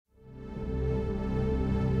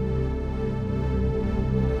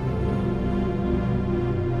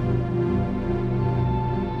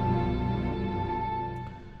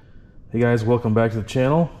Hey guys, welcome back to the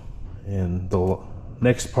channel and the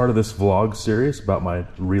next part of this vlog series about my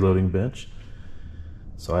reloading bench.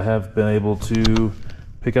 So I have been able to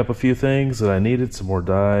pick up a few things that I needed, some more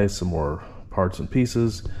dies, some more parts and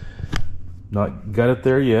pieces. Not got it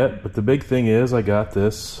there yet, but the big thing is I got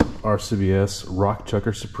this RCBS Rock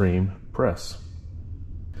Chucker Supreme press.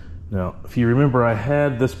 Now, if you remember, I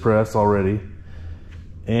had this press already,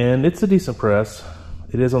 and it's a decent press.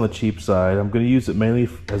 It is on the cheap side. I'm going to use it mainly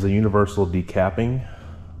as a universal decapping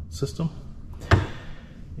system.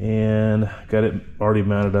 And got it already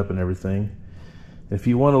mounted up and everything. If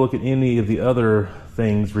you want to look at any of the other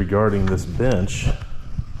things regarding this bench,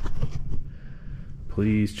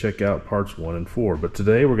 please check out parts 1 and 4. But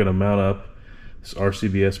today we're going to mount up this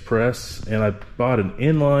RCBS press, and I bought an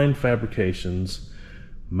Inline Fabrications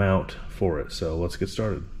mount for it. So let's get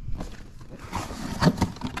started.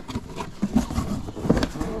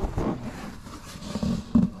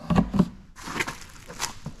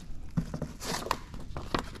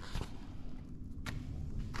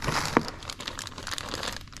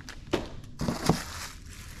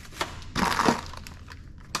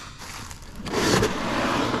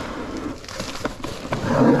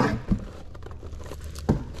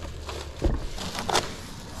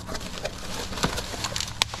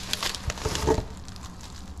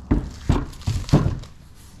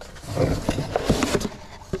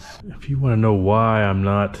 If you want to know why I'm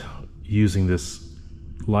not using this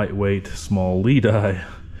lightweight small Lee die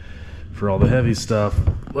for all the heavy stuff,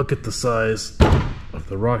 look at the size of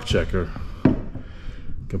the Rock Chucker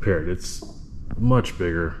compared. It's much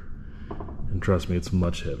bigger, and trust me, it's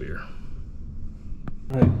much heavier.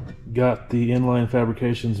 I got the Inline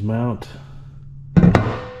Fabrications mount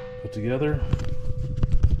put together.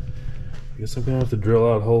 I guess I'm gonna have to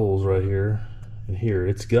drill out holes right here and here.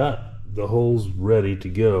 It's got the holes ready to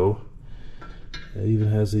go. It even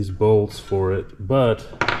has these bolts for it, but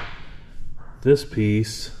this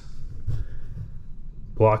piece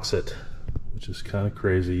blocks it, which is kind of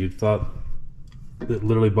crazy. You'd thought that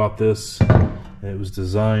literally bought this and it was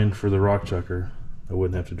designed for the Rock Chucker. I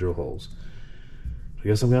wouldn't have to drill holes. I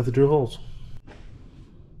guess I'm gonna have to drill holes.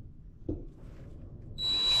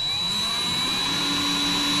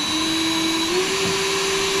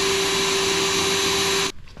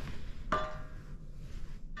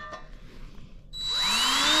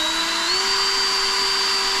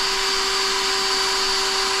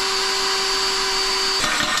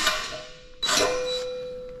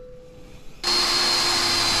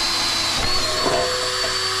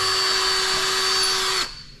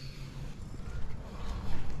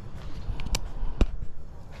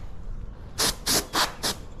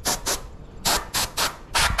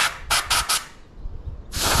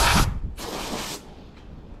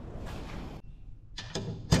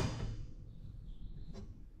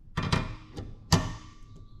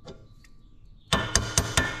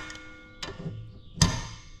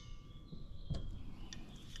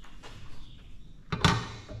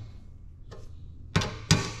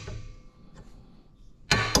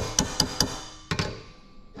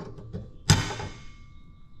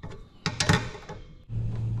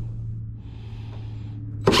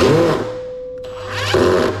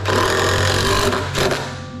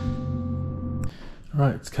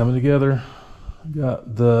 Alright, it's coming together. I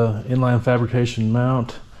got the Inline Fabrication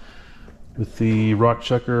mount with the Rock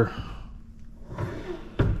Chucker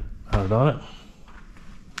mounted on it.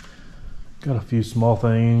 Got a few small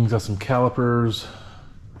things, got some calipers,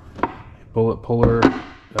 a bullet puller,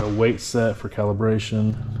 got a weight set for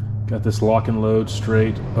calibration. Got this lock and load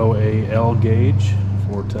straight OAL gauge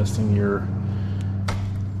for testing your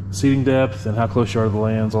seating depth and how close you are to the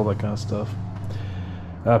lands, all that kind of stuff.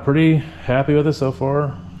 Pretty happy with it so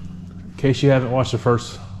far. In case you haven't watched the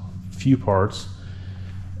first few parts,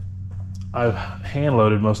 I've hand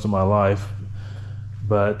loaded most of my life,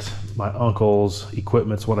 but my uncle's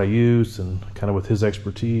equipment's what I use, and kind of with his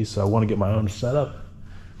expertise, so I want to get my own setup.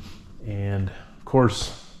 And of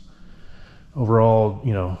course, overall,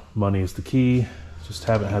 you know, money is the key. Just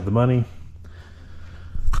haven't had the money,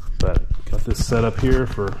 but got this set up here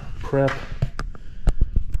for prep.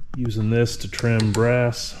 Using this to trim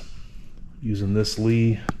brass, using this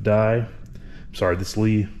Lee die, this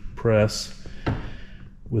Lee press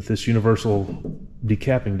with this universal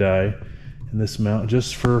decapping die, and this mount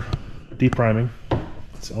just for depriming.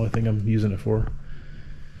 That's the only thing I'm using it for.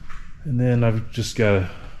 And then I've just got a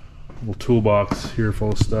little toolbox here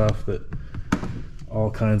full of stuff, that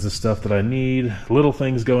all kinds of stuff that I need. Little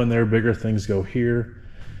things go in there, bigger things go here.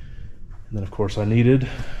 And then of course I needed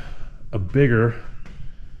a bigger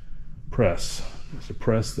press. It's a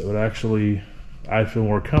press that would actually, I feel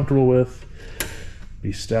more comfortable with.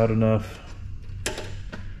 be stout enough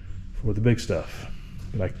for the big stuff.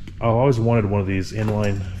 But I always wanted one of these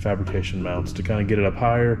inline fabrication mounts to kind of get it up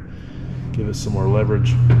higher, give it some more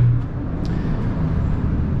leverage.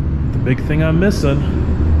 The big thing I'm missing,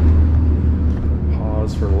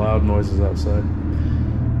 pause for loud noises outside.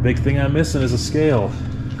 Big thing I'm missing is a scale.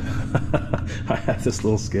 I have this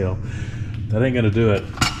little scale. That ain't gonna do it.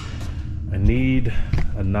 I need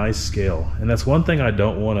a nice scale. And that's one thing I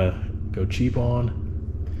don't wanna go cheap on,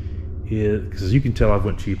 because you can tell I've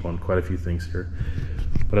went cheap on quite a few things here.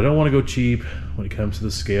 But I don't wanna go cheap when it comes to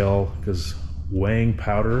the scale, because weighing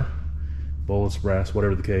powder, bullets, brass,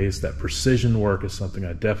 whatever the case, that precision work is something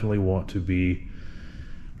I definitely want to be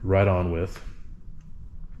right on with.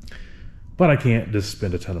 But I can't just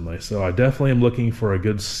spend a ton of money. So I definitely am looking for a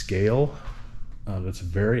good scale that's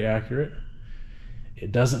very accurate.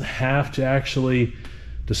 It doesn't have to actually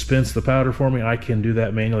dispense the powder for me. I can do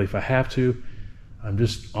that manually if I have to. I'm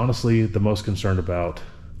just honestly the most concerned about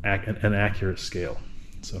an accurate scale.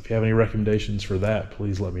 So if you have any recommendations for that,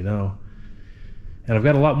 please let me know. And I've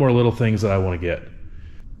got a lot more little things that I want to get.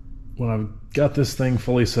 When I've got this thing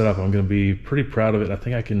fully set up, I'm going to be pretty proud of it. I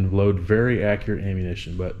think I can load very accurate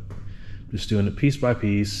ammunition, but just doing it piece by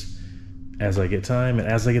piece as I get time and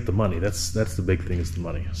as I get the money. That's the big thing, is the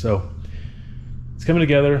money. So it's coming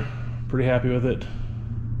together. Pretty happy with it.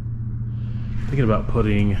 Thinking about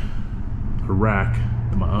putting a rack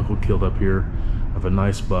that my uncle killed up here of a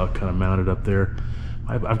nice buck kind of mounted up there.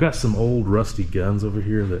 I've got some old rusty guns over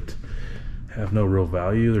here that have no real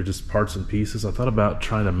value. They're just parts and pieces. I thought about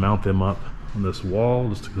trying to mount them up on this wall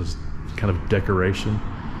just because kind of decoration.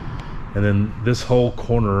 And then this whole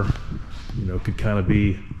corner, you know, could kind of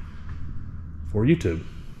be for YouTube.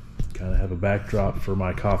 Kind of have a backdrop for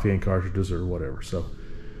my coffee and cartridges or whatever. So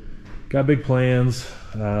got big plans.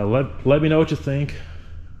 Let me know what you think.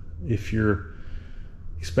 If you're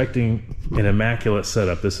expecting an immaculate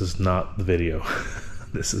setup, this is not the video.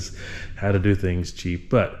 This is how to do things cheap,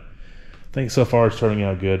 but I think so far it's turning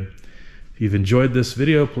out good. If you've enjoyed this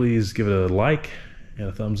video, please give it a like and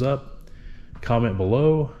a thumbs up. Comment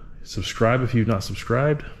below. Subscribe if you've not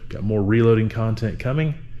subscribed. Got more reloading content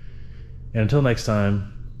coming. And until next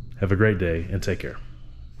time, have a great day and take care.